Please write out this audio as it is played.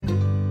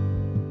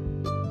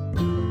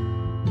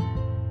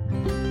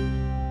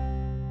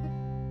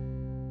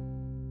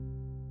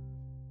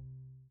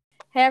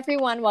Hey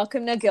everyone,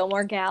 welcome to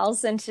Gilmore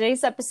Gals. In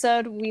today's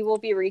episode, we will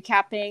be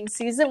recapping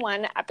Season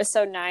 1,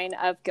 Episode 9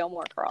 of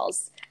Gilmore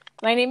Girls.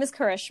 My name is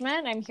Karishma,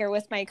 and I'm here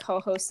with my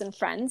co-hosts and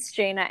friends,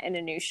 Jaina and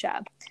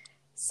Anusha.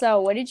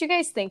 So, what did you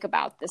guys think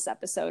about this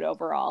episode I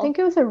overall? think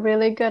it was a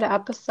really good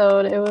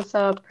episode. It was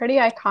a pretty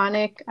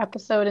iconic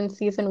episode in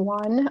season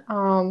one.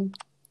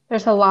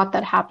 There's a lot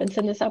that happens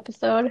in this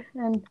episode,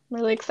 and I'm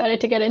really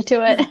excited to get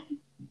into it.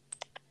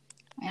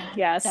 I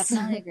Yes.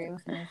 definitely agree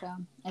with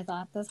Nisha. I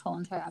thought this whole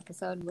entire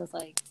episode was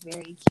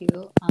very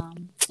cute,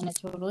 and it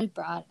totally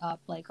brought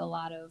up a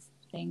lot of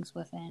things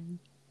within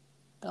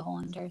the whole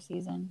entire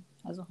season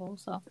as a whole.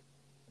 So,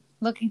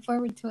 looking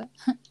forward to it.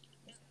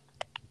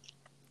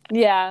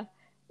 Yeah.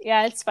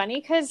 Yeah, it's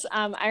funny because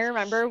I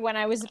remember when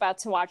I was about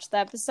to watch the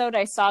episode,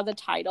 I saw the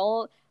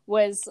title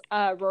was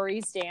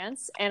Rory's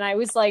Dance, and I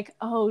was like,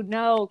 oh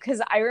no,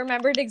 because I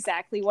remembered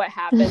exactly what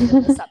happened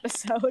in this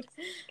episode.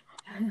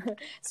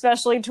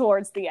 Especially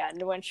towards the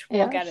end, which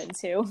we'll get Yes.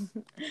 into.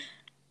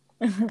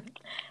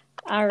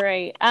 All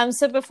right.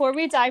 So before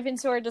we dive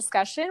into our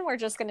discussion, we're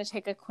just going to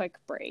take a quick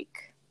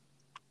break.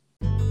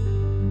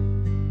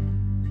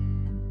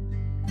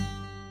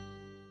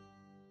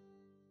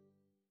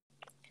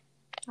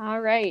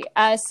 All right.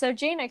 So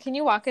Jaina, can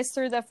you walk us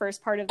through the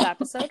first part of the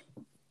episode?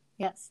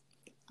 Yes.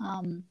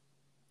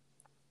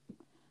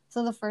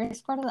 So the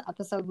first part of the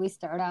episode, we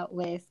start out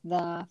with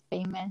the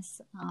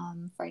famous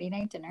Friday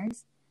night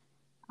dinners.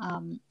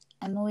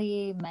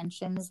 Emily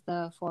mentions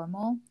the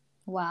formal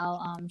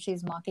while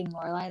she's mocking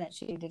Lorelai that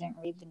she didn't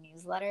read the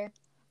newsletter,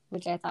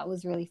 which I thought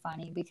was really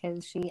funny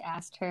because she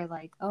asked her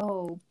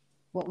 "Oh,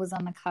 what was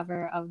on the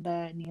cover of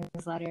the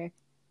newsletter?"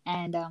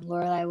 And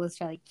Lorelai was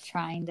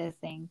trying to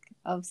think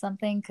of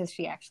something because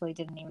she actually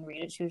didn't even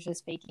read it; she was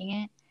just faking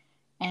it.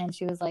 And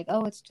she was like,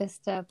 "Oh, it's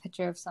just a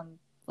picture of some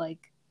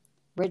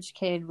rich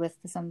kid with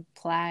some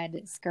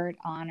plaid skirt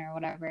on or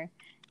whatever."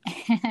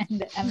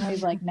 And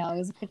Emily's like, "No, it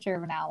was a picture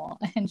of an owl."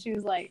 And she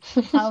was like,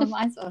 "How am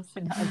I supposed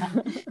to know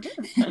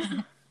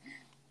that?"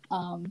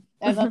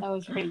 I thought that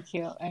was pretty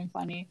cute and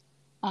funny.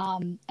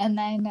 And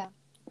then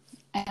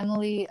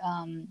Emily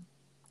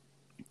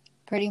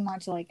pretty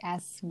much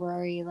asks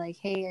Rory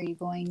 "Hey, are you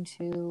going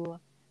to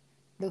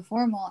the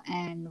formal?"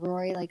 And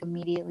Rory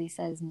immediately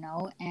says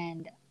no.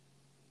 And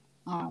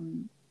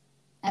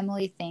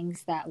Emily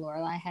thinks that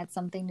Lorelai had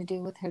something to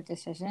do with her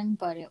decision,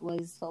 but it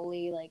was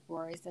solely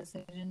Rory's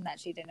decision that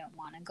she didn't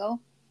want to go.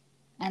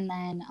 And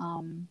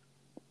then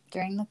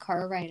during the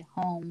car ride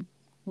home,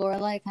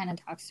 Lorelai kind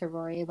of talks to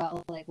Rory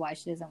about why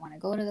she doesn't want to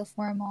go to the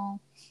formal,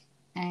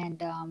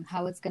 and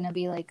how it's gonna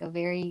be a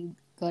very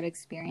good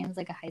experience,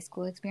 a high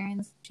school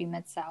experience. She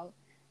missed out.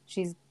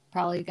 She's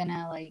probably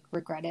gonna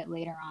regret it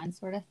later on,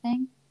 sort of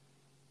thing.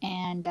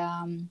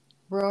 And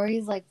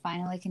Rory's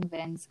finally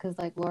convinced because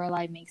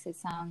Lorelai makes it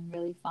sound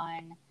really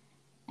fun,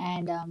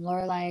 and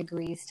Lorelai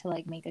agrees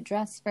to make a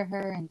dress for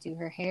her and do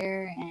her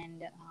hair,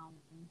 and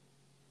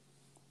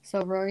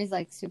so Rory's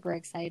super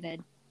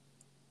excited.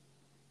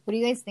 What do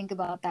you guys think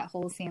about that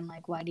whole scene?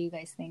 Why do you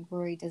guys think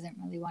Rory doesn't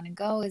really want to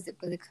go? Is it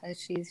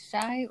because she's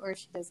shy, or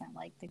she doesn't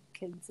like the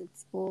kids at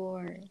school,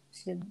 or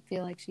she doesn't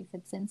feel like she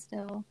fits in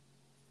still?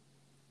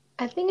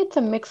 I think it's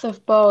a mix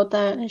of both.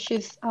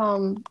 She's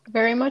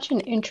very much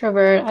an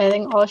introvert. I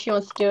think all she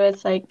wants to do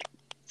is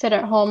sit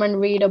at home and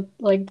read a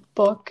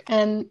book,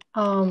 and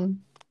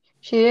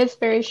she is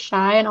very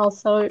shy, and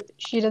also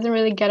she doesn't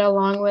really get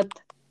along with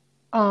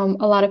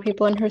a lot of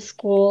people in her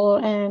school,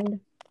 and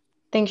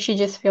think she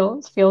just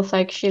feels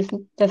like she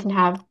doesn't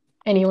have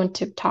anyone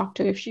to talk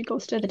to if she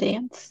goes to the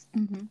dance.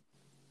 Mm-hmm.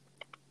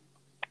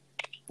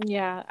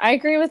 Yeah, I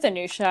agree with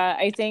Anusha.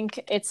 I think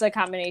it's a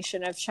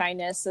combination of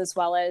shyness as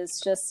well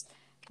as just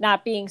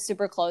not being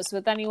super close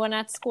with anyone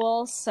at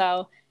school.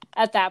 So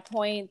at that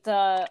point,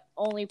 the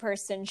only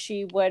person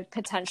she would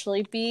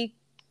potentially be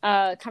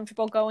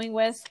comfortable going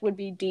with would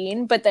be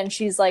Dean. But then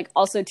she's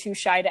also too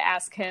shy to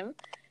ask him.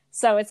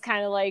 So it's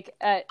kind of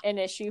an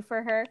issue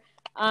for her.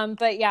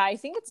 But yeah, I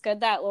think it's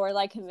good that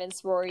Lorelai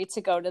convinced Rory to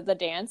go to the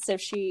dance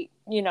if she,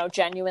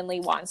 genuinely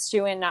wants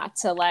to, and not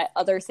to let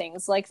other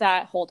things like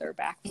that hold her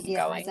back from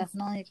Yeah, I going.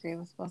 definitely agree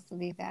with both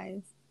of you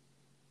guys.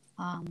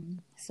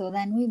 So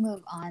then we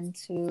move on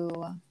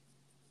to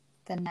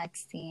the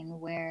next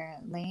scene where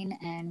Lane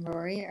and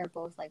Rory are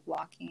both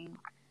walking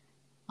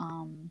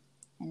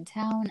in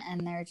town,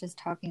 and they're just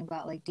talking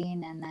about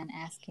Dean, and then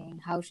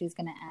asking how she's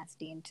gonna ask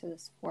Dean to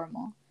this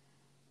formal.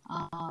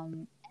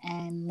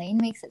 And Lane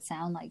makes it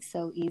sound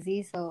so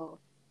easy, so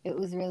it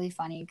was really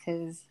funny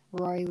because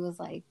Rory was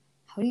like,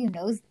 "How do you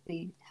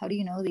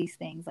know these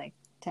things?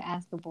 To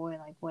ask a boy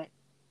what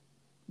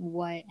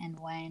and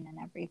when and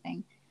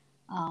everything."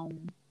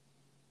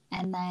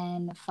 And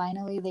then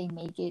finally they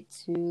make it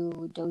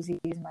to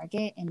Dosie's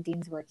Market, and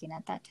Dean's working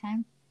at that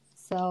time.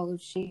 So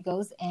she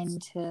goes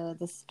into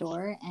the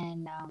store,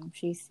 and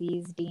she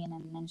sees Dean,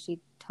 and then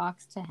she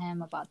talks to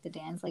him about the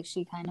dance.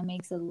 She kind of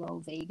makes it a little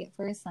vague at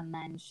first, and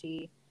then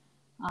she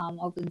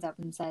opens up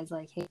and says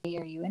 "Hey,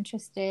 are you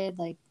interested?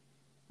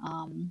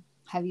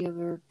 have you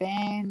ever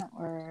been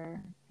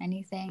or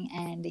anything?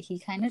 And he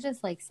kind of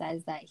just like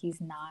says that he's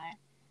not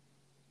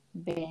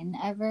been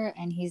ever,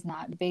 and he's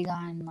not big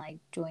on like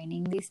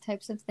joining these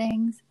types of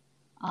things,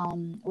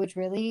 which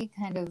really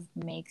kind of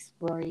makes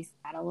Rory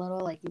sad a little,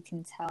 like you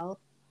can tell.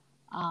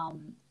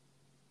 And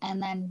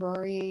then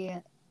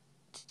Rory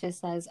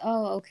just says,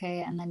 oh,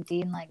 okay. And then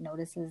Dean like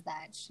notices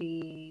that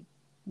she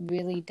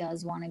really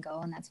does want to go,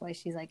 and that's why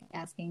she's like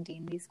asking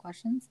Dean these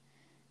questions.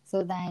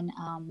 So then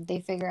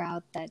they figure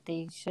out that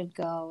they should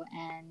go,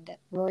 and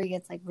Rory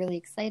gets like really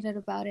excited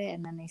about it,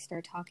 and then they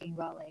start talking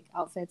about like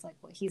outfits, like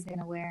what he's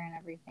gonna wear and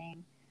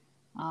everything.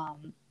 I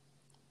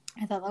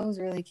thought that was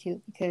really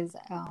cute because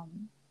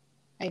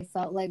I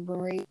felt like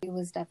Rory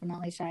was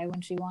definitely shy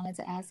when she wanted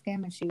to ask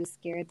him, and she was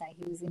scared that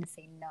he was gonna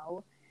say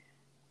no.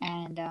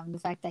 And the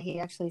fact that he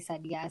actually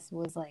said yes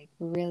was like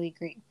really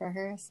great for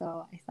her.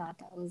 So I thought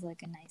that was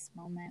like a nice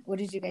moment. What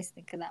did you guys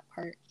think of that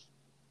part?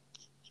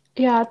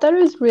 Yeah, I thought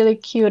it was really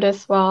cute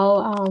as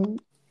well.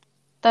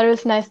 Thought it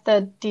was nice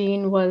that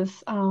Dean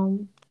was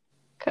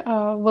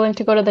willing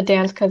to go to the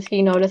dance because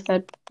he noticed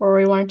that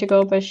Rory wanted to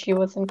go, but she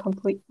wasn't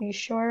completely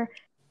sure.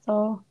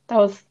 So that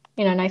was,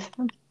 nice of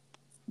him.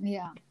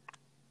 Yeah.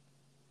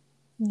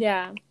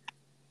 Yeah.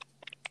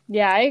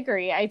 Yeah, I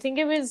agree. I think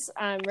it was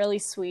really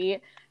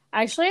sweet.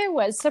 Actually, I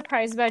was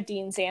surprised about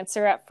Dean's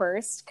answer at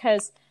first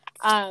because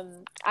I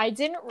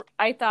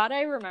thought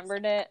I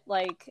remembered it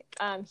like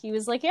he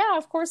was like, yeah,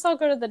 of course I'll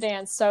go to the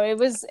dance. So it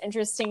was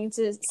interesting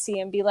to see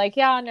him be like,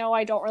 yeah, no,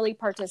 I don't really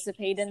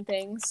participate in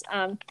things.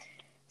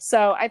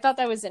 So I thought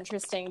that was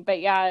interesting.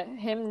 But yeah,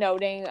 him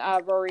noting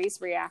Rory's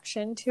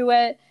reaction to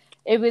it,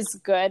 it was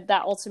good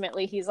that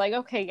ultimately he's like,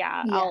 okay,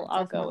 yeah,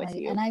 I'll go with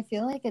you. And I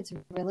feel like it's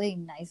really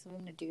nice of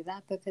him to do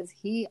that because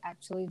he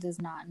actually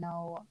does not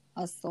know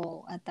a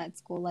soul at that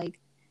school. Like,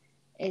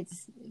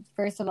 it's,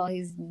 first of all,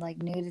 he's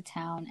like new to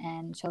town,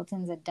 and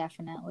Chilton's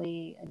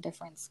definitely a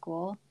different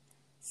school.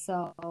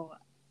 So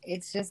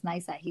it's just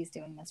nice that he's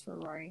doing this for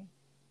Rory.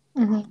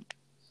 Mm-hmm.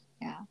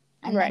 Yeah.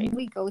 And then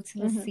we go to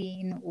the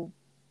scene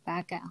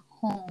back at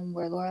home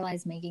where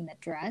Lorelai's making the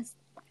dress.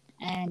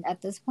 And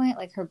at this point,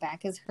 like, her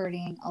back is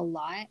hurting a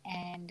lot.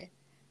 And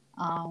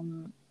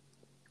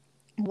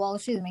while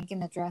she's making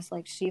the dress,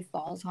 like, she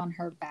falls on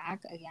her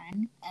back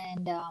again.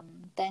 And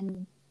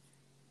then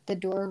the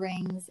door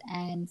rings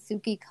and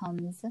Suki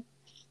comes.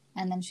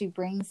 And then she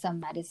brings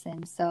some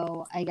medicine.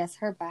 So I guess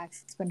her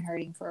back's been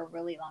hurting for a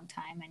really long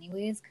time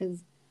anyways,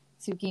 because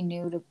Suki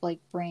knew to,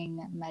 like,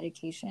 bring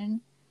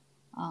medication.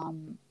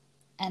 And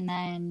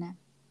then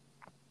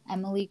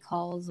Emily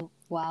calls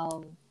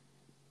while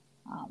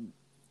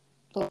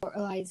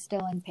Lorelai's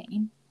still in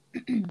pain.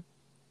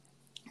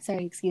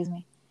 Sorry, excuse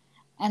me.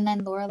 And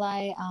then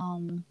Lorelai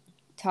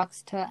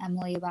talks to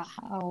Emily about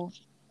how...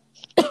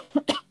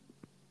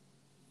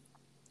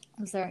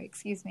 I'm sorry,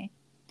 excuse me.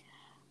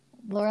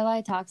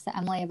 Lorelai talks to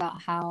Emily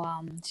about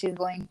how she's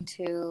going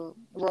to...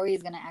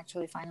 Rory's going to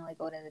actually finally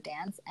go to the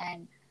dance.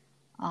 And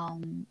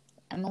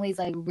Emily's,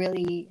 like,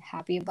 really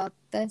happy about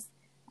this.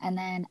 And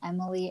then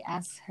Emily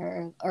asks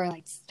her, or,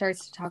 like,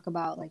 starts to talk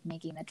about, like,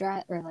 making the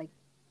dress, or, like,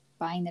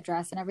 buying the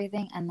dress and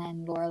everything. And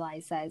then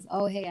Lorelai says,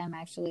 oh, hey, I'm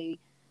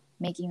actually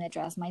making the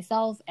dress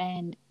myself.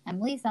 And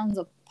Emily sounds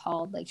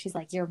appalled. Like, she's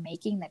like, you're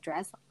making the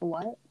dress? Like,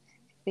 what?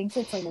 Thinks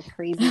it's like a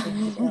crazy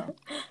thing to do.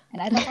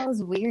 And I thought that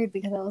was weird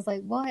because I was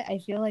like, what? I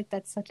feel like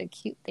that's such a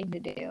cute thing to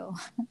do.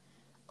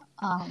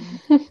 And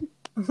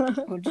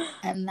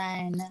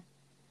then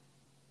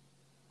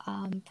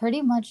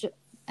pretty much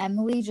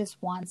Emily just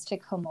wants to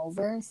come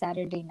over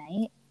Saturday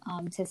night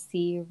to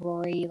see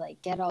Rory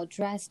like get all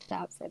dressed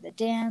up for the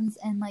dance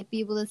and like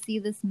be able to see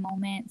this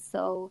moment.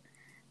 So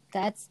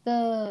that's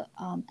the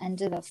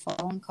end of the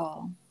phone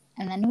call.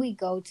 And then we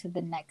go to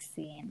the next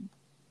scene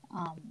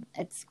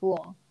at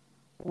school,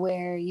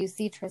 where you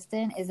see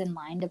Tristan is in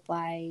line to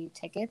buy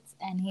tickets,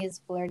 and he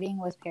is flirting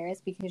with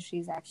Paris because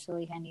she's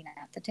actually handing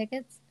out the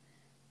tickets.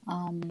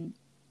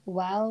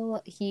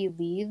 While he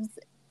leaves,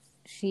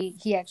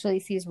 he actually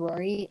sees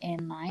Rory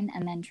in line,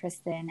 and then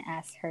Tristan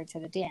asks her to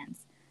the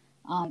dance.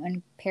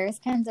 And Paris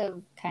kind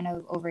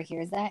of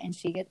overhears that, and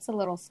she gets a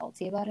little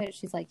salty about it.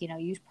 She's like,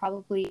 you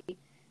probably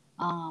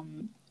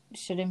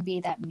shouldn't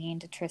be that mean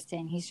to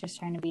Tristan. He's just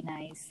trying to be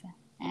nice.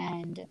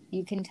 And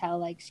you can tell,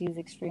 like, she's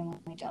extremely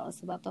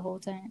jealous about the whole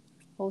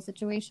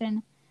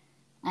situation.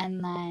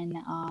 And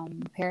then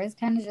Paris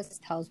kind of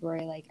just tells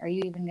Rory, like, are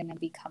you even going to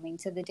be coming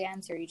to the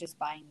dance, or are you just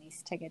buying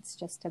these tickets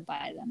just to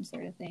buy them,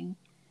 sort of thing?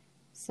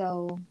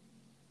 So,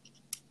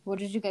 what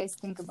did you guys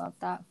think about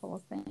that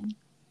whole thing?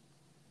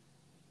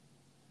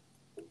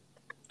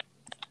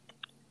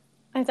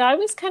 I thought it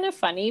was kind of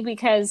funny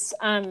because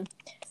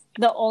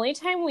the only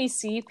time we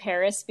see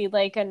Paris be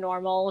like a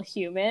normal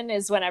human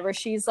is whenever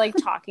she's like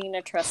talking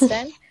to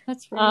Tristan.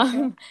 That's really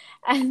true.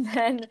 And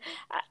then,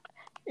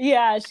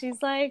 yeah,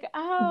 she's like,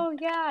 oh,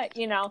 yeah,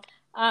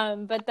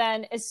 but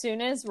then as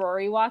soon as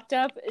Rory walked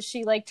up,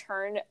 she like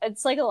turned,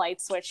 it's like a light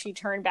switch. She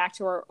turned back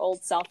to her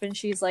old self and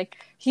she's like,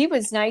 he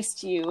was nice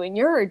to you and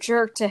you're a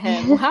jerk to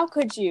him. Well, how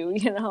could you,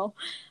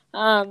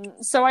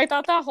 So I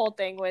thought that whole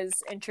thing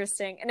was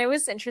interesting. And it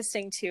was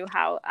interesting, too,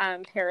 how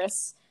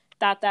Paris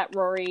thought that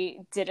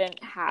Rory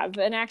didn't have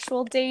an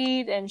actual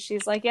date. And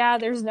she's like, yeah,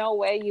 there's no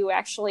way you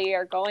actually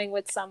are going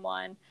with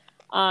someone.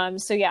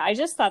 So, yeah, I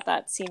just thought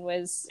that scene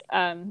was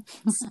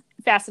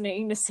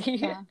fascinating to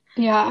see.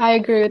 Yeah, I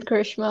agree with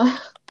Karishma.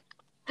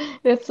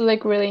 It's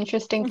like really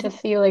interesting to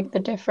see like the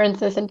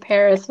differences in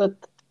Paris with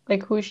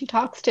like who she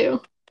talks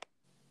to.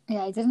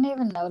 Yeah, I didn't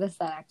even notice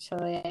that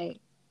actually.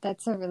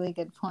 That's a really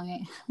good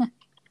point.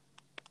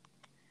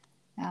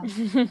 Yeah.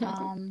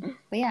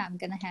 But yeah, I'm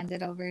gonna hand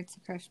it over to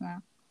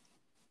Krishna.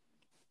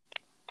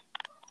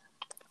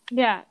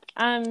 Yeah.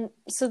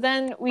 So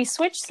then we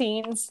switch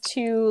scenes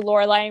to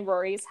Lorelai and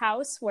Rory's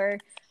house where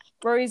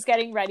Rory's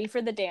getting ready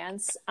for the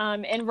dance.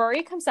 And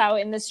Rory comes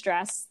out in this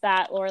dress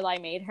that Lorelai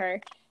made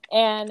her.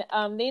 And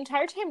the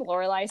entire time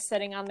Lorelai's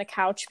sitting on the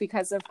couch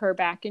because of her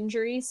back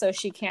injury, so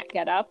she can't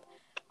get up.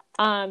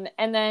 And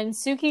then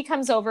Suki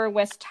comes over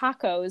with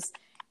tacos.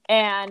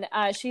 And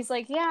she's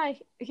like, yeah,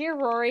 here,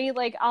 Rory,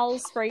 like, I'll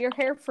spray your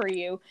hair for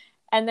you.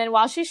 And then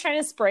while she's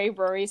trying to spray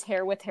Rory's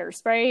hair with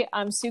hairspray,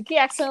 Suki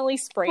accidentally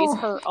sprays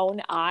her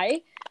own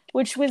eye,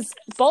 which was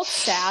both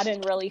sad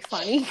and really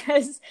funny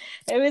because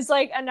it was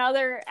like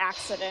another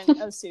accident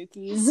of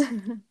Suki's.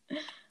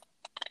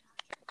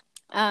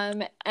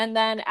 And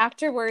then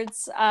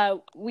afterwards,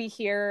 we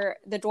hear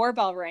the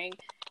doorbell ring.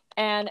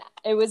 And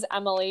it was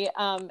Emily.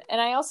 And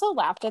I also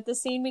laughed at the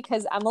scene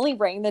because Emily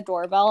rang the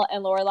doorbell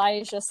and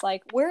Lorelai is just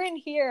like, we're in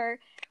here.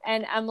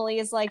 And Emily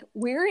is like,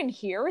 we're in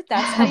here?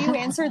 That's how you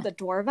answered the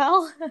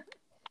doorbell?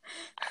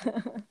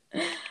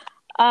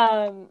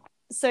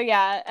 So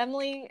yeah,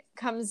 Emily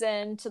comes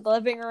into the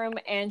living room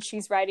and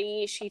she's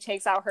ready. She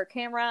takes out her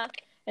camera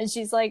and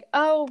she's like,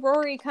 oh,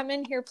 Rory, come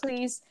in here,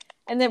 please.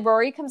 And then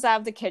Rory comes out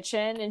of the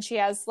kitchen and she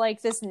has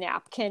like this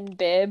napkin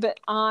bib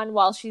on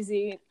while she's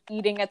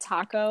eating a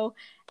taco.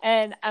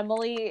 And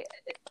Emily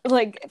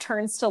like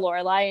turns to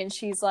Lorelai and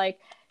she's like,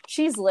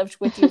 she's lived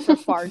with you for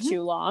far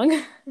too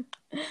long.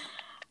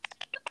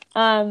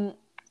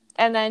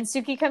 And then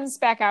Suki comes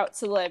back out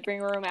to the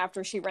living room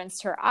after she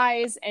rinsed her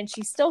eyes and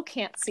she still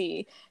can't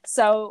see.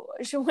 So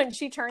when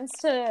she turns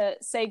to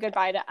say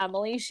goodbye to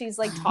Emily, she's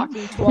like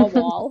talking to a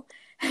wall.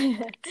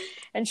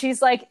 And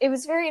she's like, it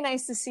was very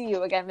nice to see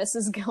you again,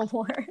 Mrs.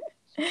 Gilmore.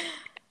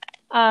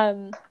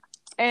 And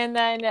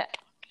then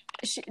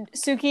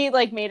Suki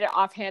like made an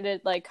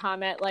offhanded like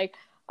comment like,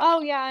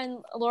 oh yeah,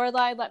 and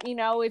Lorelai, let me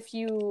know if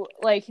you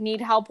like need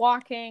help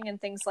walking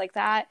and things like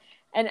that.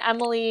 And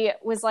Emily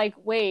was like,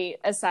 wait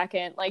a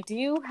second, like, do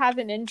you have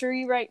an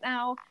injury right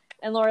now?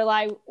 And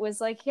Lorelai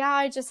was like, yeah,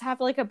 I just have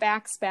like a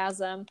back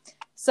spasm.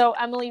 So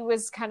Emily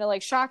was kind of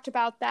like shocked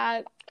about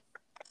that.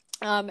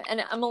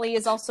 And Emily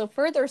is also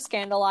further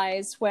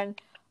scandalized when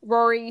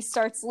Rory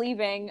starts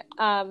leaving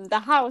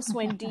the house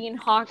when Dean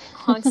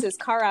honks his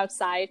car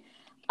outside.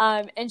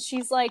 And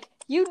she's like,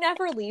 you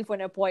never leave when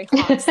a boy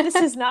honks. This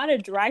is not a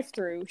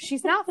drive-through.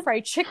 She's not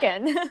fried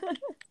chicken.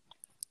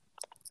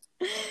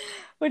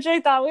 Which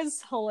I thought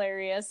was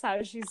hilarious.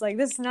 How she's like,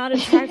 this is not a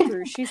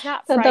drive-through. She's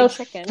not fried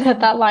chicken.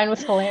 That line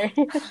was hilarious.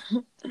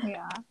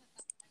 Yeah.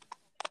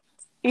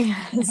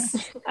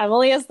 Yes.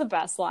 Emily has the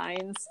best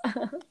lines.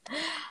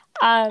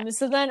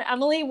 So then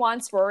Emily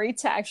wants Rory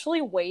to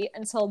actually wait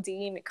until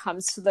Dean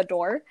comes to the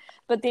door.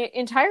 But the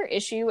entire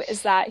issue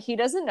is that he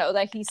doesn't know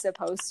that he's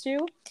supposed to.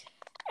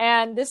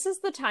 And this is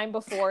the time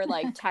before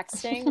like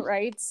texting,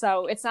 right?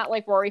 So it's not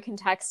like Rory can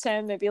text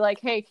him and be like,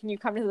 hey, can you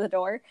come to the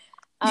door?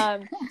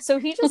 So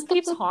he just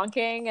keeps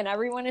honking and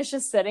everyone is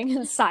just sitting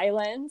in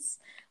silence.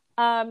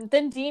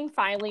 Then Dean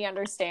finally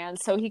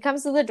understands. So he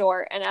comes to the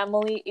door and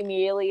Emily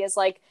immediately is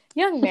like,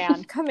 young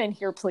man, come in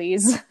here,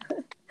 please.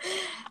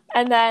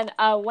 And then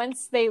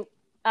once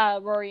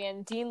Rory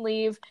and Dean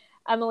leave,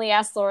 Emily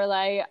asks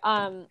Lorelai,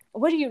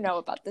 what do you know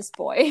about this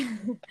boy?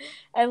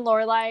 And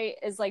Lorelai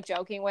is like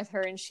joking with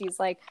her and she's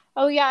like,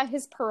 oh yeah,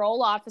 his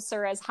parole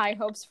officer has high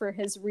hopes for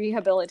his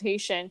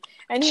rehabilitation.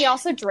 And he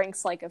also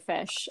drinks like a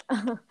fish.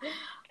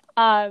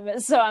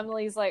 So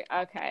Emily's like,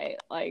 okay,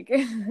 like,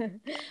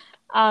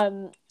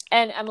 and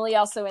Emily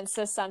also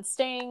insists on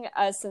staying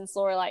since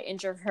Lorelai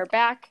injured her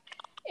back.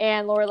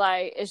 And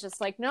Lorelai is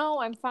just like, no,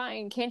 I'm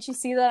fine. Can't you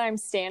see that I'm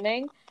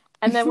standing?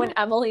 And then when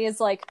Emily is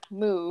like,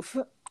 move,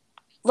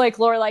 like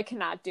Lorelai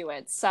cannot do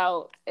it.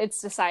 So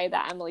it's decided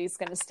that Emily's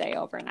going to stay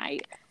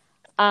overnight.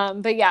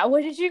 But yeah,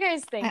 what did you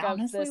guys think of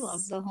this? I honestly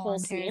love the whole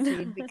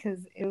scene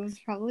because it was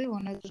probably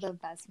one of the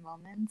best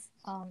moments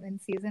in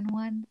season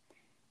 1.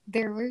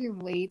 There were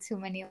way too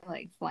many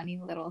like funny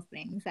little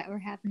things that were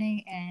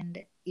happening,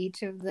 and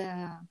each of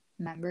the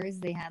members,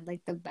 they had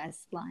like the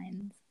best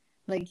lines.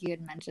 Like you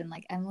had mentioned,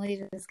 like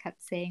Emily just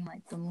kept saying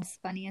like the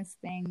most funniest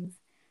things.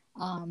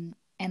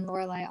 And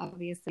Lorelai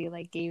obviously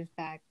like gave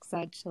back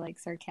such like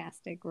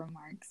sarcastic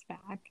remarks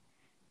back.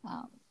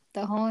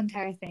 The whole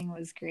entire thing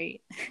was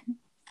great.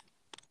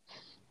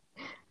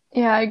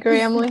 Yeah, I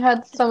agree. Emily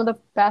had some of the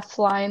best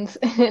lines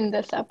in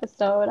this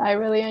episode. I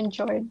really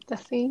enjoyed the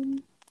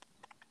scene.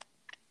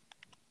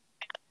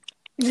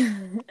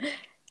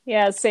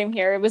 Yeah, same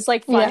here. It was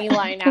like Yeah. funny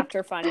line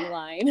after funny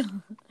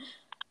line.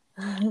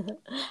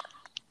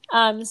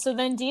 So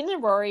then Dean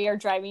and Rory are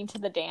driving to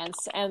the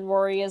dance, and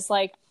Rory is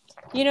like,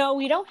 we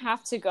don't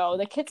have to go.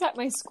 The kids at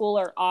my school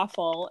are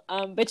awful.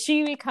 But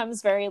she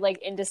becomes very like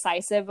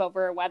indecisive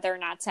over whether or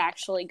not to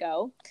actually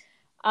go.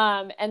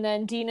 And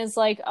then Dean is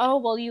like, oh,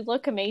 well, you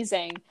look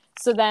amazing.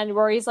 So then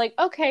Rory's like,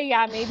 okay,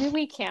 yeah, maybe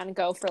we can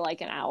go for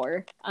like an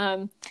hour.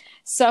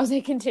 So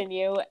they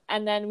continue.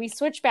 And then we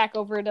switch back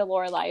over to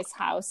Lorelai's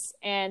house.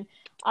 And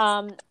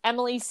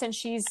Emily, since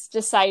she's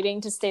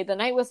deciding to stay the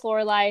night with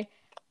Lorelai,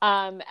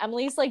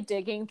 Emily's like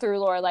digging through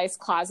Lorelai's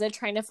closet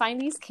trying to find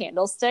these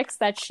candlesticks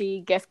that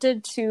she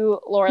gifted to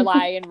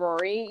Lorelai and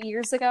Rory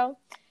years ago.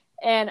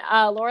 And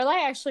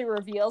Lorelai actually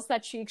reveals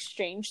that she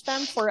exchanged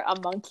them for a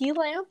monkey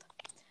lamp.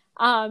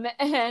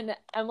 And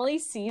Emily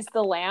sees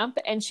the lamp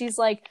and she's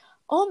like,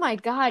 oh my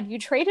God, you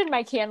traded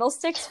my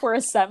candlesticks for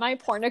a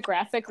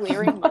semi-pornographic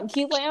leering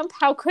monkey lamp?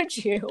 How could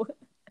you?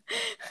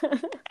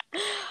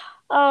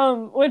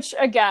 Which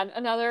again,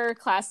 another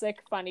classic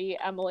funny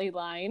Emily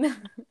line.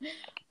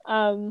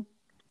 And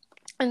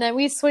then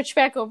we switch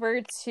back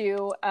over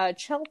to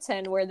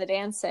Chilton where the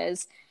dance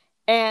is.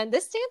 And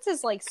this dance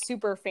is like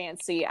super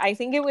fancy. I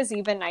think it was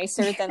even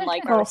nicer than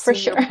like our for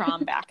senior sure.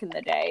 prom back in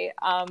the day.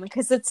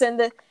 Because it's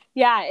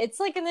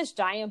like in this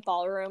giant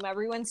ballroom.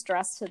 Everyone's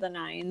dressed to the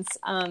nines.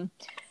 And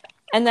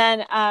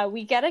then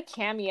we get a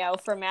cameo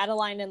for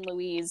Madeline and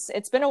Louise.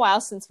 It's been a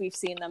while since we've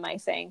seen them, I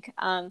think.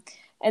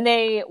 And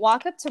they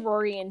walk up to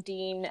Rory and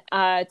Dean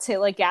to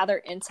like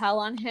gather intel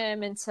on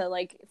him and to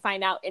like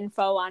find out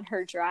info on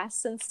her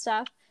dress and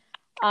stuff.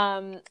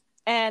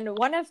 And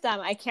one of them,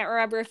 I can't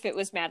remember if it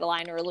was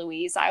Madeline or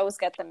Louise. I always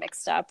get them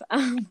mixed up.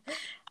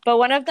 But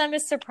one of them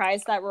is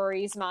surprised that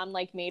Rory's mom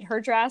like made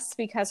her dress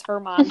because her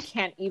mom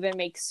can't even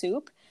make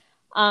soup.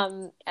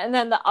 And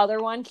then the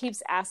other one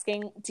keeps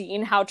asking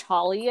Dean how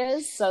tall he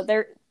is. So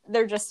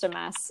they're just a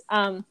mess.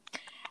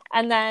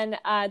 And then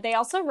they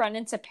also run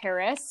into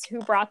Paris, who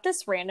brought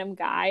this random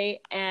guy,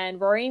 and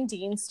Rory and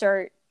Dean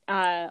start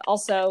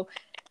also,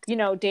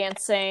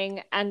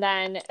 dancing. And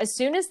then as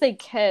soon as they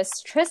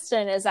kiss,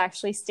 Tristan is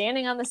actually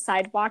standing on the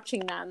side watching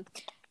them.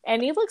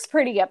 And he looks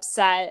pretty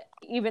upset,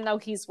 even though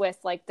he's with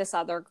like this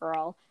other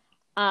girl.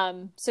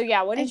 So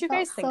yeah, what did you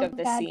guys think of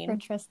this bad scene? For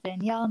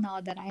Tristan. Y'all know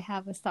that I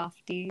have a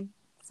soft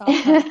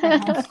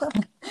heart for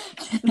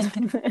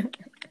him.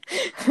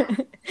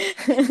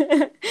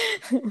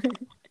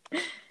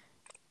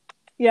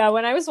 Yeah,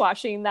 when I was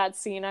watching that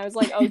scene, I was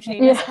like, oh,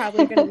 Jane is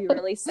probably going to be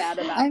really sad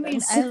about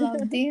this. I mean, I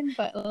love Dean,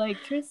 but like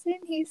Tristan,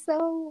 he's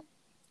so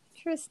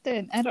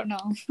Tristan. I don't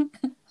know.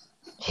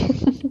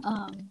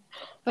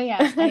 But yeah,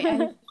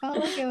 I felt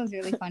like it was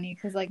really funny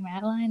because like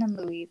Madeline and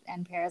Louise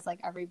and Paris,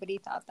 like everybody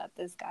thought that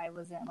this guy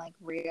wasn't like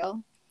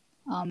real.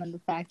 And the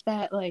fact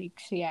that like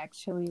she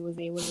actually was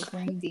able to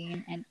bring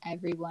Dean and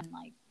everyone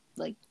like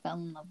fell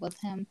in love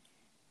with him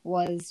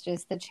was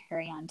just the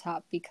cherry on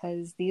top,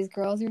 because these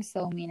girls are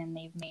so mean and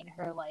they've made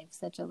her life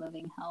such a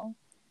living hell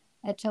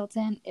at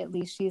Chilton. At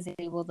least she's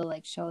able to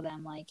like show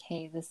them like,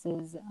 hey, this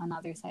is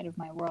another side of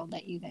my world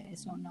that you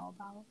guys don't know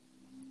about.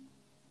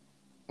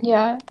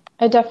 Yeah,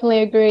 I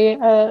definitely agree.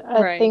 I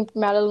Right. think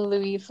Madeline and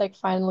Louise like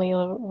finally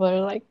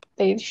were like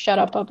they shut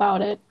up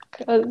about it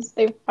because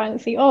they finally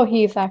see, oh,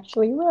 he's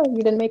actually real.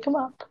 You didn't make him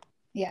up.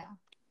 Yeah.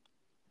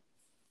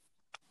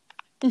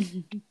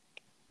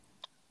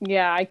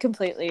 Yeah, I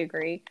completely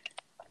agree.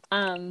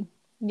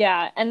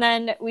 Yeah, and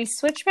then we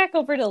switch back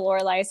over to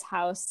Lorelai's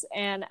house,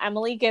 and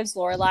Emily gives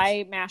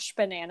Lorelai mashed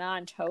banana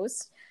on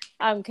toast,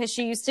 because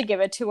she used to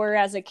give it to her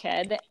as a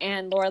kid,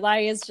 and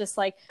Lorelai is just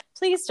like,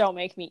 please don't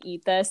make me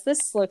eat this.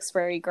 This looks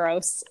very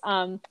gross.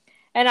 And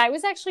I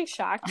was actually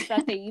shocked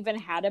that they even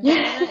had a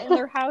banana in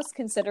their house,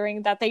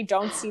 considering that they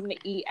don't seem to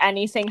eat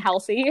anything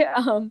healthy.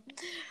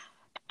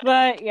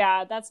 But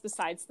yeah, that's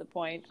besides the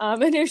point.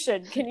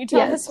 Anusha, can you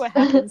tell us what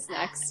happens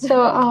next?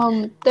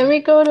 So then we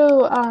go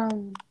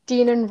to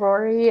Dean and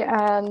Rory,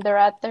 and they're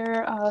at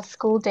their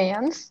school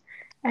dance.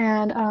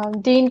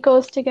 And Dean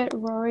goes to get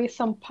Rory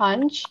some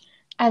punch,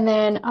 and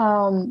then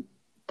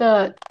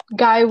the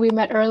guy we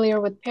met earlier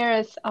with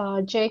Paris,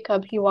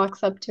 Jacob, he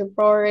walks up to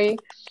Rory,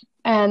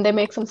 and they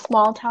make some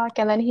small talk,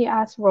 and then he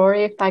asks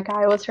Rory if that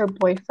guy was her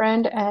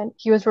boyfriend, and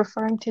he was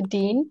referring to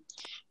Dean.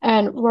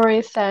 And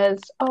Rory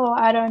says, oh,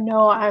 I don't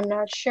know, I'm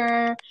not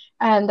sure,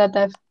 and that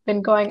they've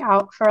been going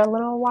out for a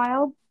little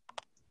while.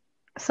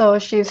 So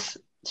she's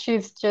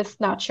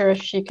just not sure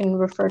if she can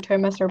refer to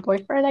him as her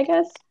boyfriend, I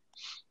guess.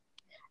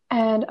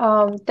 And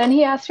then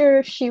he asks her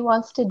if she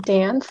wants to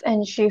dance,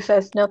 and she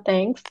says no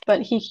thanks,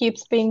 but he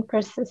keeps being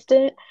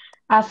persistent,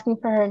 asking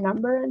for her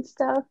number and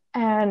stuff.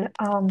 And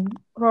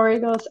Rory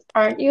goes,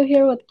 aren't you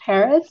here with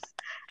Paris?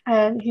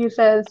 And he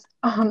says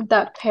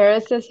that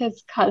Paris is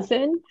his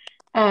cousin.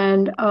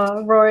 And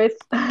Rory's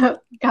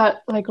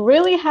got like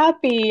really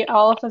happy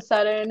all of a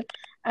sudden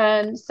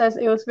and says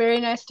it was very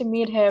nice to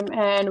meet him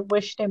and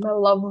wished him a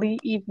lovely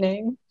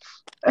evening.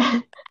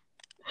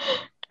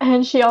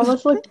 And she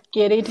almost looked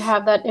giddy to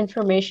have that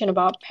information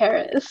about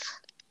Paris.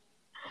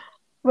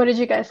 What did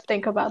you guys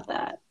think about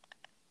that?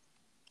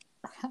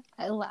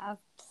 I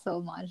laughed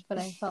so much, but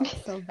I felt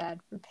so bad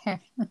for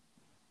parents.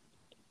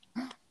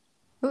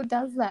 Who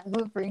does that?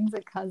 Who brings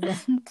a cousin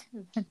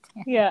to the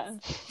dance? Yeah.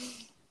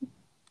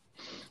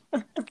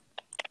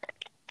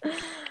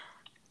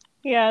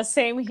 Yeah,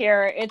 same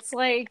here. It's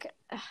like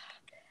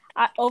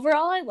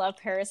overall I love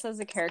Paris as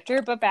a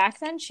character, but back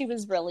then she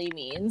was really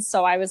mean.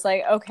 So I was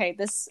like, okay,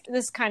 this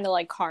kind of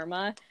like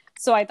karma.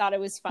 So I thought it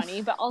was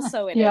funny, but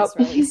also it Yep. is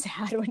really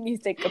sad when you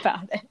think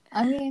about it.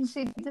 I mean,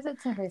 she did it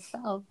to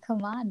herself.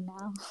 Come on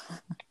now.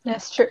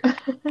 That's true.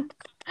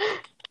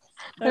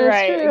 That is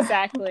Right, true.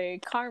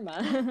 exactly.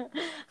 Karma.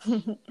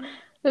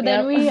 So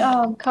then Yep. we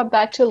come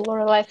back to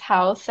Lorelai's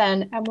house,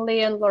 and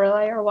Emily and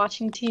Lorelai are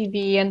watching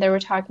TV, and they were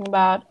talking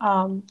about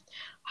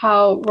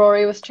how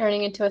Rory was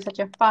turning into such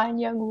a fine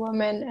young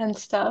woman and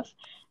stuff.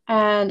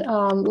 And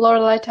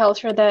Lorelai tells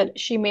her that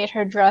she made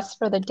her dress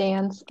for the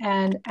dance,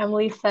 and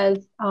Emily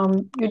says,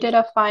 "You did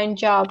a fine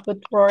job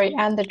with Rory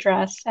and the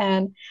dress."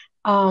 And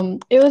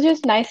it was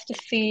just nice to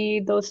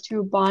see those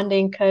two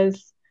bonding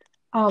because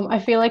I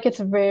feel like it's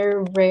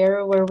very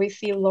rare where we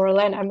see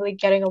Lorelai and Emily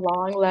getting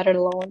along, let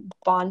alone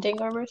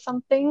bonding over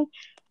something.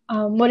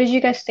 What did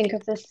you guys think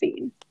of this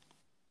scene?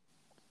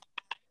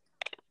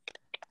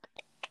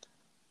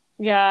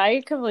 Yeah,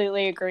 I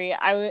completely agree.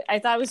 I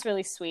thought it was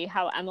really sweet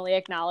how Emily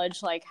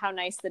acknowledged like how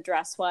nice the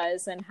dress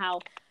was and how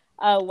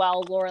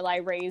well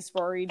Lorelai raised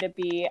Rory to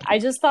be. I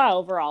just thought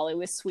overall it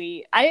was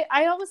sweet.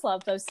 I always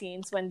love those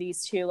scenes when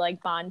these two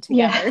like bond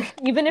Yeah. together,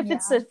 even if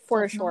it's Yeah,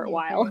 for a short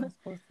definitely agreeing while.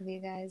 with both of you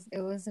guys.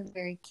 It was a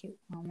very cute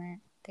moment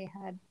they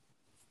had.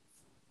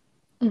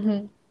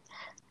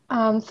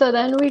 hmm So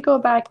then we go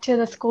back to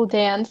the school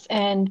dance,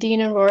 and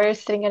Dean and Rory are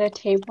sitting at a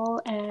table,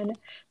 and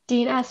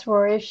Dean asks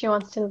Rory if she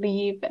wants to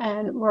leave,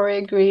 and Rory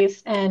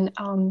agrees, and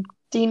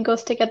Dean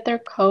goes to get their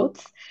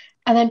coats,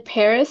 and then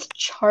Paris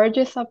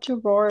charges up to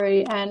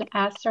Rory and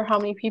asks her how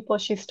many people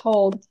she's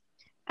told,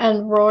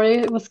 and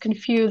Rory was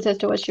confused as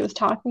to what she was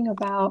talking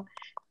about,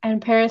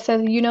 and Paris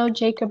says, "You know,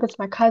 Jacob is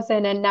my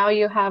cousin, and now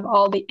you have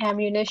all the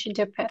ammunition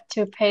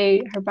to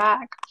pay her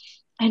back."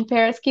 And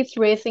Paris keeps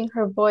raising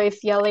her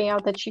voice, yelling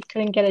out that she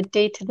couldn't get a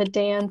date to the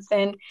dance,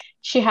 and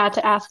she had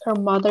to ask her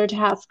mother to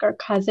ask her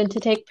cousin to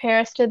take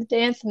Paris to the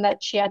dance, and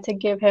that she had to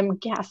give him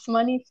gas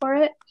money for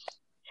it.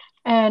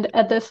 And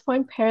at this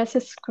point, Paris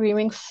is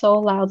screaming so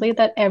loudly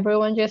that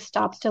everyone just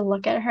stops to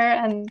look at her,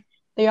 and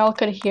they all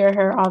could hear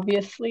her,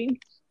 obviously.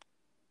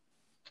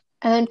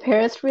 And then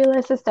Paris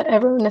realizes that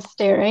everyone is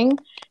staring,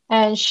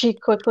 and she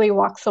quickly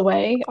walks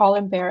away, all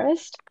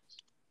embarrassed.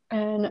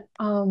 And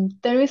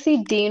then we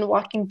see Dean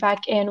walking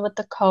back in with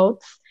the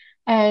coats,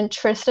 and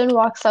Tristan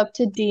walks up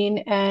to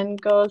Dean and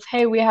goes,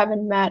 "Hey, we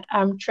haven't met.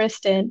 I'm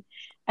Tristan."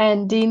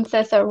 And Dean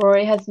says that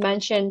Rory has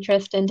mentioned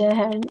Tristan to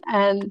him,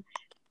 and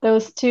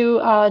those two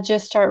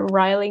just start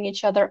riling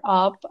each other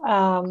up.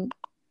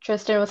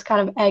 Tristan was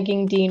kind of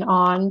egging Dean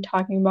on,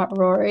 talking about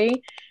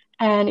Rory,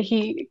 and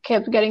he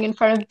kept getting in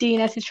front of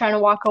Dean as he's trying to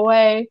walk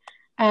away.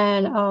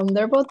 And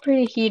they're both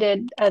pretty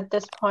heated at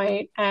this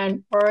point,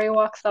 and Rory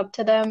walks up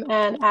to them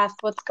and asks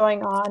what's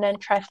going on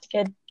and tries to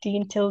get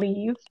Dean to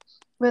leave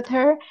with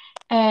her.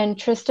 And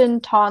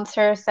Tristan taunts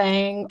her,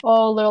 saying,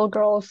 "Oh, little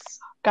girl's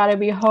gotta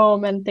be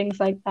home," and things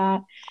like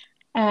that.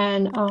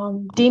 And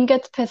Dean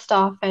gets pissed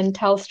off and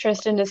tells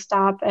Tristan to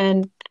stop,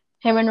 and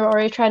him and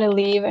Rory try to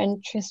leave,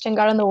 and Tristan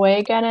got in the way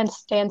again and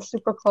stands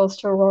super close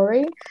to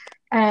Rory.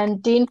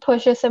 And Dean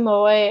pushes him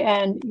away,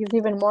 and he's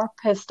even more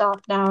pissed off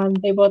now,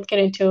 and they both get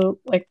into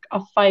like a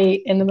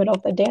fight in the middle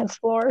of the dance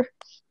floor.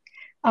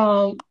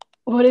 Um,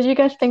 what did you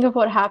guys think of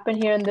what happened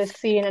here in this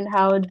scene and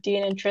how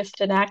Dean and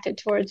Tristan acted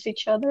towards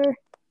each other?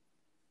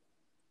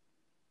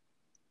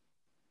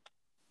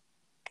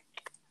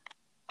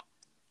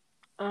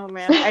 Oh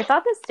man, I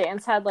thought this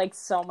dance had like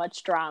so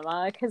much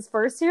drama because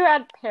first you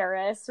had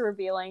Paris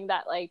revealing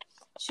that like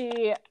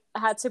she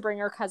had to bring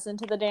her cousin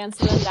to the dance,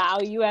 and then now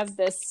you have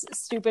this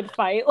stupid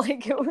fight.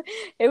 Like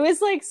it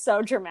was like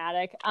so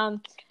dramatic.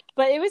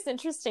 But it was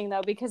interesting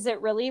though because it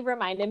really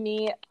reminded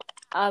me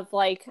of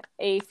like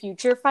a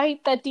future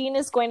fight that Dean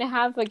is going to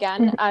have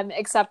again.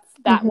 Except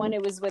that one Mhm.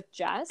 it was with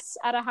Jess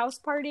at a house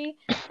party,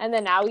 and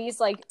then now he's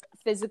like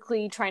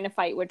physically trying to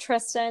fight with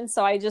Tristan.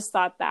 So I just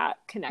thought that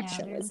Yeah,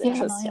 connection there's was definitely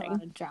a lot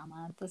interesting. of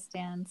drama at this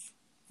dance.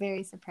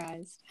 Very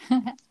surprised.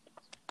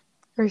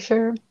 For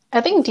sure. I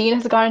think Dean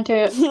has gotten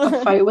into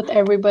a fight with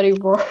everybody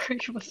Rory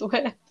was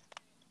with.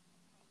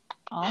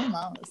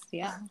 Almost,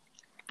 yeah.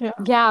 Yeah.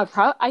 Yeah,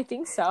 I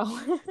think so.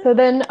 So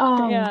then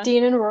Yeah.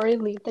 Dean and Rory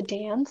leave the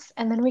dance,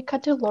 and then we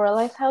cut to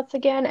Lorelai's house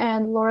again,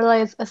 and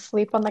Lorelai is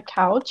asleep on the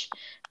couch,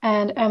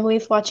 and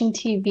Emily's watching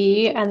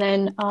TV, and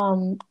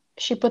then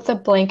she puts a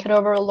blanket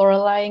over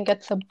Lorelai and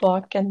gets a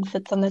book and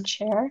sits on the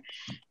chair.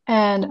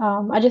 And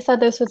I just thought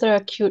this was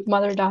a cute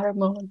mother-daughter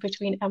moment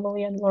between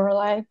Emily and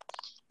Lorelai.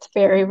 It's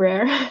very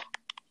rare.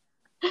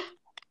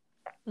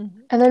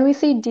 And then we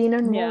see Dean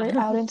and Rory Yeah.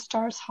 out in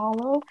Stars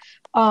Hollow,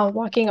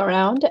 walking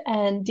around,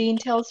 and Dean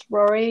tells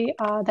Rory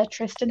that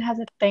Tristan has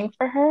a thing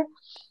for her,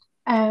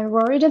 and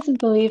Rory doesn't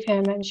believe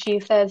him, and she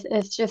says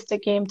it's just a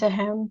game to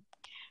him.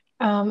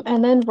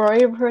 And then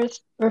Rory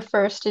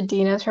refers to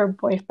Dean as her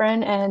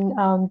boyfriend,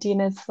 and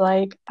Dean is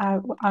like,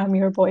 I'm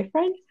your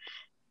boyfriend.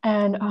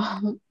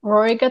 And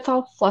Rory gets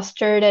all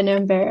flustered and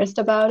embarrassed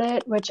about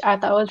it, which I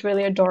thought was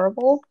really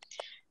adorable.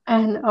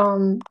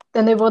 And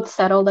then they both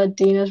settle that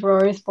Dean is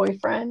Rory's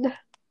boyfriend.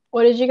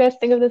 What did you guys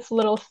think of this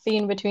little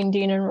scene between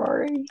Dean and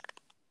Rory?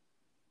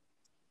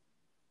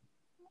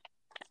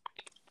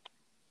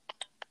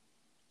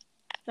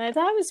 I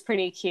thought it was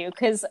pretty cute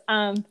because,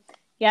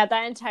 yeah,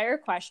 that entire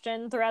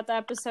question throughout the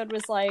episode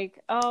was like,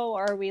 "Oh,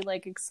 are we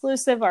like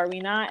exclusive? Are we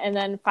not?" And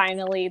then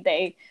finally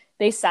they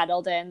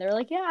settled in. They're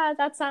like, "Yeah,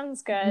 that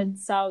sounds good."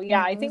 So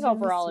yeah, Yeah, I it think was really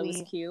overall it was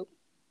sweet. cute.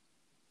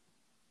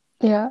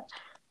 Yeah.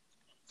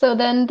 So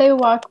then they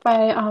walk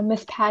by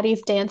Miss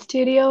Patty's dance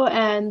studio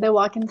and they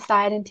walk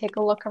inside and take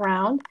a look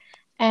around.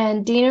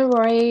 And Dean and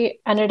Rory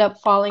ended up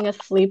falling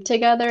asleep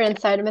together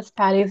inside Miss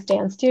Patty's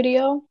dance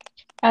studio.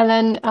 And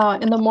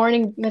then in the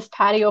morning, Miss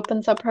Patty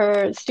opens up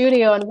her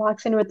studio and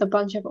walks in with a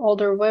bunch of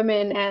older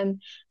women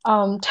and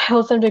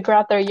tells them to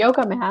grab their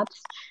yoga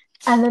mats.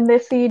 And then they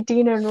see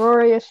Dean and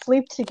Rory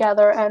asleep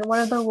together, and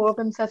one of the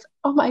women says,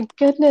 "Oh my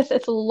goodness,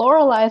 it's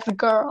Lorelai's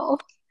girl."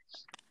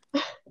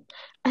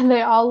 And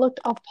they all looked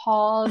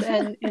appalled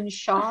and in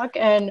shock.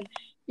 And,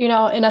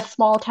 in a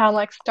small town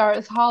like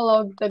Stars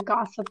Hollow, the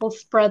gossip will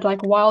spread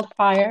like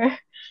wildfire.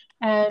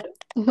 And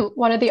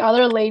one of the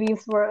other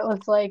ladies was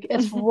like,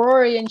 "It's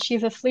Rory, and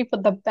she's asleep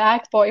with the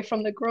bag boy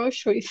from the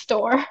grocery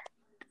store."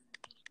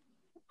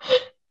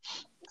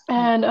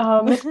 And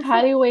Miss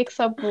Patty wakes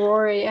up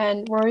Rory,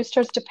 and Rory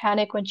starts to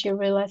panic when she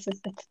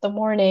realizes it's the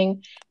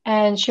morning.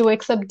 And she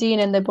wakes up Dean,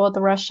 and they both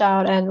rush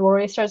out, and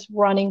Rory starts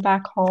running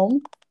back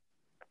home.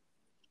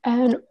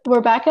 And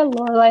we're back at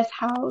Lorelai's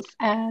house,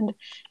 and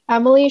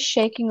Emily is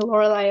shaking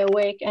Lorelai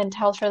awake and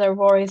tells her that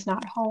Rory's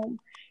not home.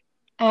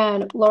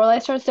 And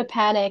Lorelai starts to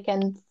panic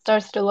and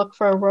starts to look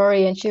for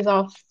Rory, and she's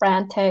all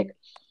frantic.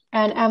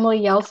 And Emily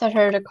yells at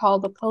her to call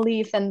the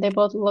police, and they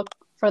both look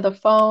for the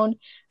phone.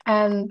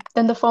 And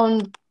then the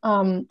phone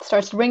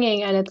starts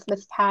ringing, and it's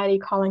Miss Patty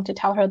calling to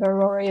tell her that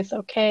Rory is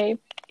okay.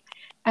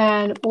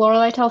 And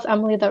Lorelai tells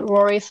Emily that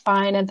Rory's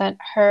fine and that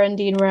her and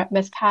Dean were at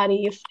Miss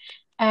Patty's,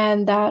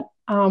 and that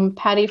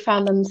Patty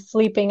found them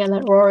sleeping and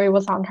that Rory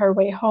was on her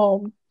way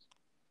home.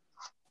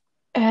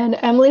 And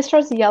Emily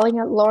starts yelling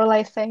at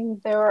Lorelai,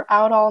 saying they were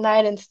out all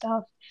night and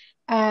stuff.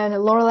 And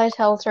Lorelai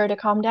tells her to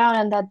calm down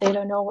and that they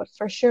don't know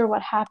for sure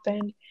what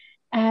happened.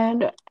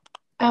 And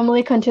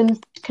Emily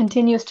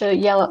continues to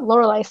yell at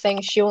Lorelai,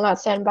 saying she will not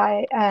stand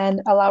by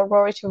and allow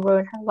Rory to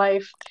ruin her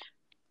life.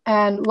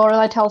 And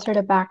Lorelai tells her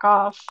to back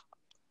off.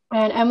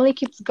 And Emily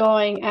keeps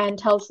going and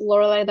tells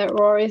Lorelai that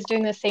Rory's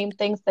doing the same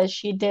things that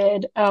she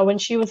did when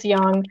she was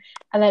young,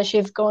 and that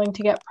she's going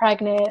to get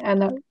pregnant,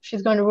 and that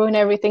she's going to ruin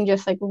everything,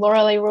 just like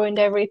Lorelai ruined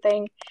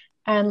everything.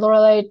 And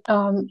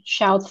Lorelai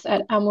shouts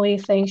at Emily,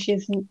 saying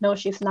she's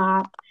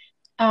not.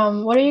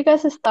 What are you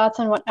guys' thoughts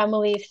on what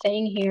Emily is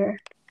saying here?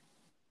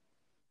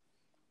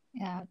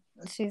 Yeah,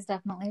 she's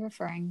definitely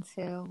referring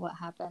to what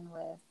happened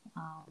with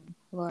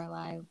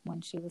Lorelai when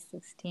she was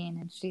 16,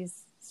 and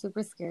she's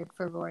super scared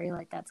for Rory,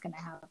 like that's gonna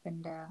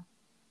happen to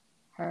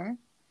her.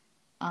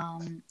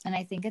 And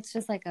I think it's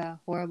just like a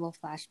horrible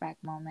flashback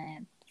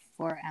moment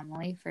for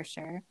Emily for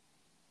sure,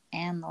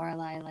 and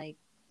Lorelai, like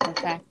the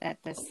fact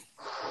that this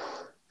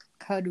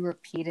could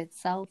repeat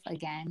itself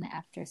again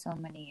after so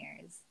many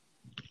years.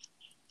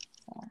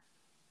 So.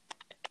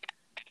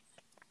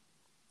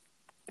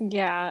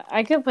 Yeah,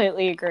 I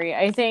completely agree.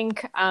 I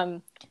think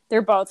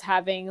they're both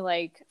having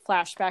like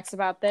flashbacks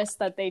about this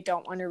that they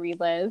don't want to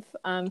relive,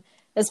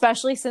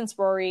 especially since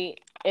Rory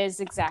is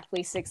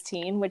exactly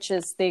 16, which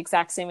is the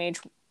exact same age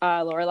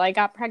Lorelai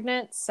got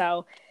pregnant.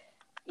 So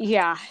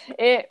yeah,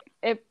 it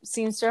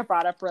seems to have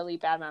brought up really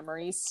bad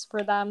memories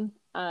for them.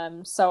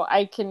 So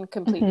I can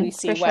completely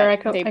see For sure,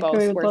 what I they agree both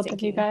with were both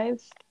of you thinking.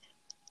 guys.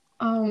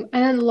 And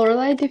then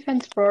Lorelai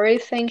defends Rory,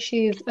 saying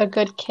she's a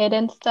good kid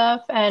and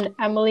stuff. And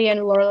Emily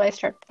and Lorelai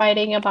start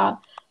fighting about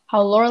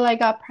how Lorelai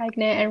got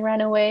pregnant and ran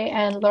away.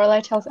 And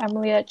Lorelai tells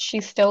Emily that she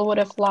still would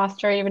have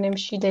lost her even if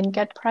she didn't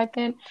get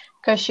pregnant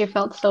because she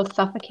felt so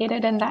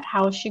suffocated in that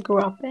house she grew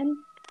up in.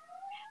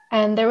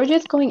 And they were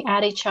just going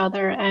at each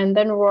other. And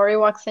then Rory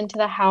walks into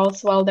the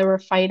house while they were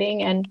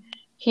fighting and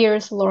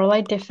hears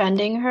Lorelai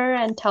defending her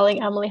and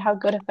telling Emily how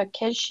good of a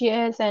kid she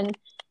is. And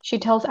she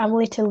tells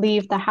Emily to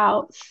leave the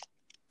house.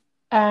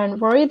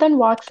 And Rory then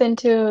walks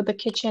into the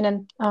kitchen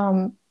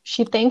and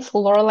she thanks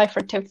Lorelai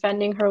for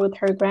defending her with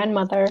her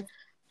grandmother.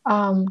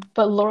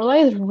 But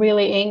Lorelai is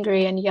really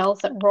angry and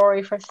yells at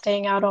Rory for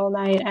staying out all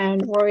night.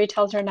 And Rory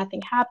tells her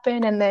nothing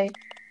happened and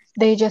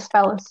they just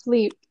fell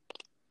asleep.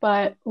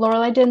 But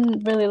Lorelai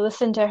didn't really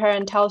listen to her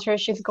and tells her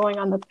she's going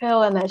on the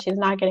pill and that she's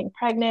not getting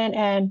pregnant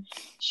and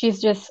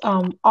she's just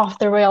off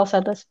the rails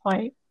at this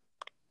point.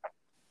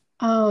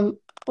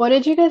 What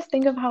did you guys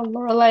think of how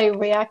Lorelai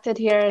reacted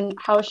here and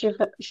how she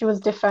was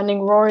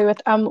defending Rory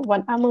with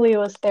when Emily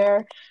was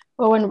there,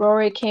 but when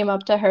Rory came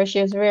up to her,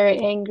 she was very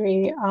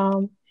angry.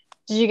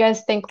 Did you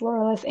guys think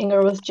Lorelai's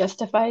anger was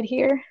justified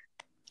here?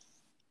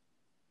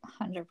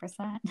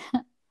 100%.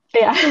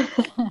 Yeah.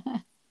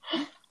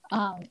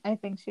 I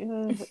think she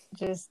was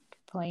just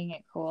playing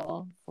it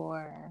cool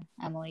for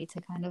Emily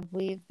to kind of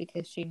leave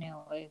because she knew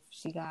if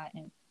she got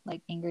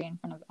like angry in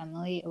front of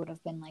Emily, it would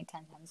have been like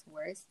 10 times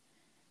worse.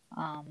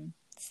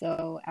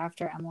 So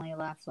after Emily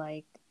left,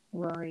 like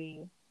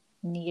Rory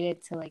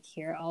needed to like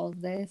hear all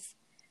of this,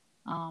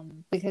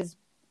 because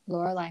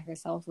Lorelai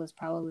herself was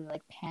probably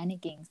like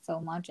panicking so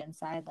much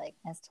inside, like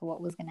as to what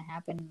was going to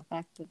happen, and the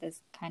fact that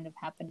this kind of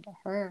happened to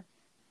her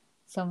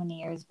so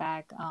many years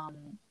back.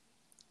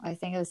 I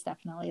think it was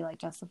definitely like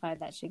justified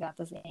that she got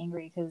this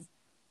angry because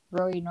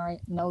Rory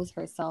knows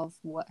herself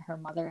what her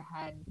mother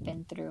had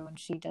been through, and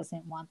she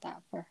doesn't want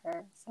that for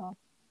her. So.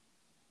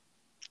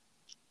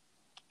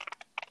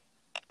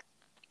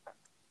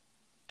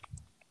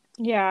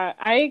 Yeah,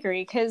 I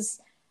agree because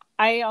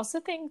I also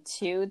think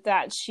too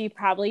that she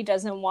probably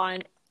doesn't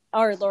want,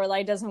 or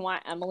Lorelai doesn't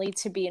want Emily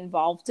to be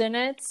involved in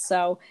it.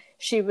 So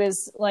she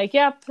was like,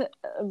 "Yep,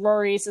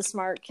 Rory's a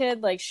smart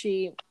kid. Like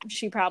she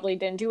probably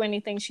didn't do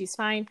anything. She's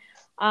fine."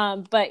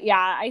 But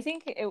yeah, I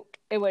think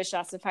it was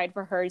justified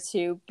for her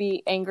to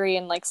be angry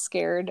and like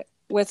scared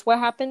with what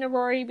happened to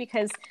Rory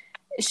because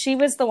she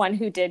was the one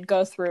who did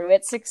go through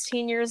it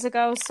 16 years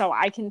ago. So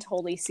I can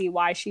totally see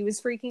why she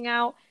was freaking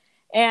out.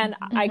 And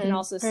I can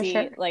also For see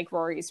sure. like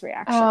Rory's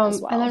reaction as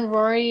And well. then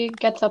Rory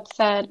gets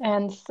upset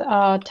and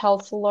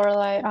tells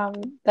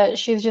Lorelai that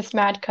she's just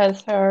mad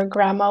because her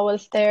grandma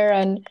was there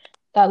and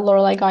that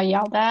Lorelai got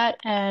yelled at.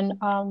 And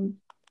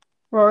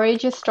Rory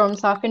just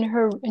storms off in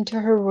her into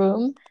her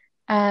room,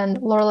 and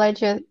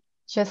Lorelai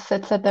just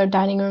sits at their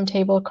dining room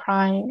table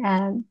crying,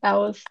 and that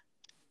was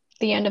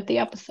the end of the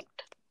episode.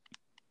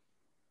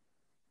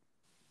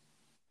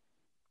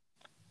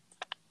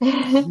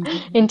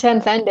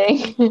 Intense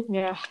ending.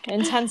 Yeah,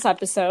 intense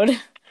episode.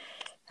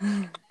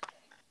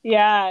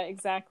 Yeah,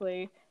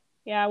 exactly.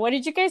 Yeah, what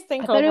did you guys I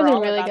think thought it was a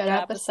overall really about good the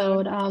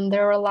episode. episode?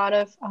 There were a lot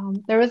of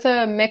there was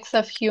a mix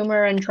of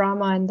humor and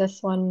drama in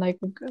this one, like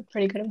a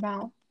pretty good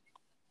amount.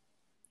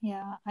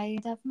 Yeah, I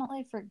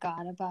definitely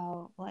forgot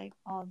about like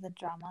all the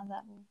drama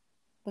that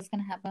was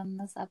gonna happen in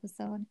this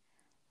episode.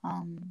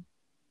 Um,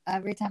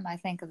 every time I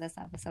think of this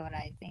episode,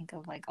 I think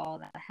of like all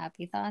the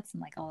happy thoughts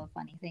and like all the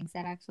funny things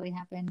that actually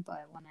happened.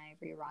 But when I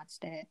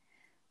rewatched it,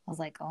 I was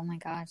like, oh my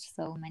gosh,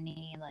 so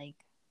many like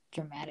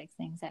dramatic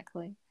things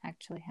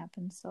actually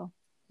happened. So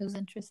it was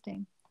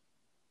interesting.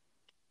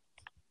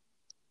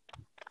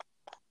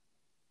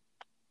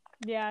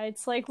 Yeah,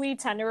 it's like we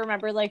tend to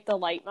remember like the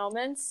light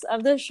moments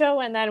of the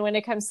show, and then when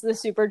it comes to the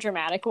super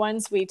dramatic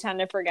ones, we tend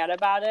to forget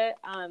about it.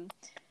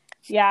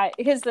 Yeah,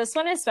 because this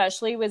one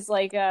especially was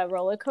like a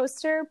roller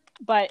coaster,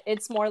 but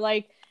it's more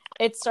like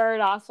it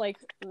started off like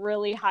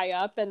really high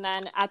up, and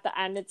then at the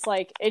end, it's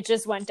like it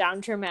just went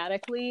down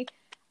dramatically.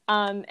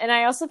 And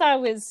I also thought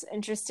it was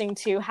interesting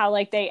too how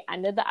like they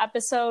ended the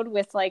episode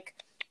with like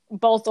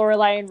both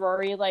Lorelai and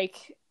Rory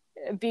like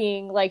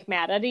being like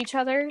mad at each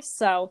other.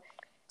 So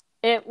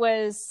it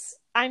was.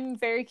 I'm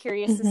very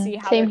curious to see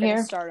how they're Same going to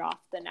here. start off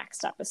the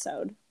next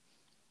episode.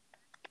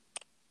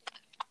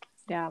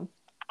 Yeah.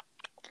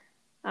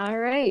 All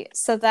right.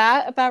 So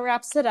that about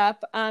wraps it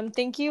up.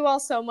 Thank you all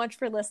so much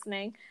for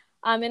listening.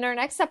 In our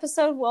next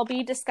episode, we'll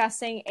be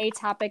discussing a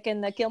topic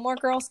in the Gilmore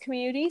Girls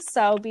community,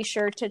 so be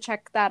sure to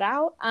check that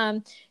out.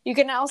 You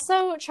can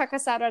also check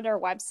us out at our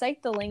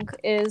website. The link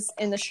is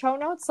in the show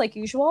notes, like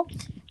usual.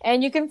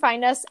 And you can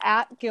find us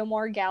at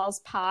Gilmore Gals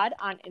Pod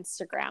on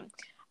Instagram.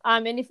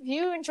 And if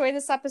you enjoy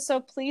this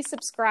episode, please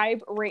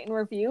subscribe, rate, and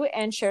review,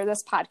 and share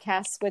this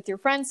podcast with your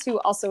friends who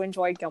also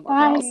enjoy Gilmore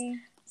Girls. Bye.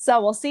 So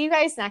we'll see you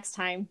guys next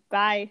time.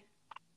 Bye.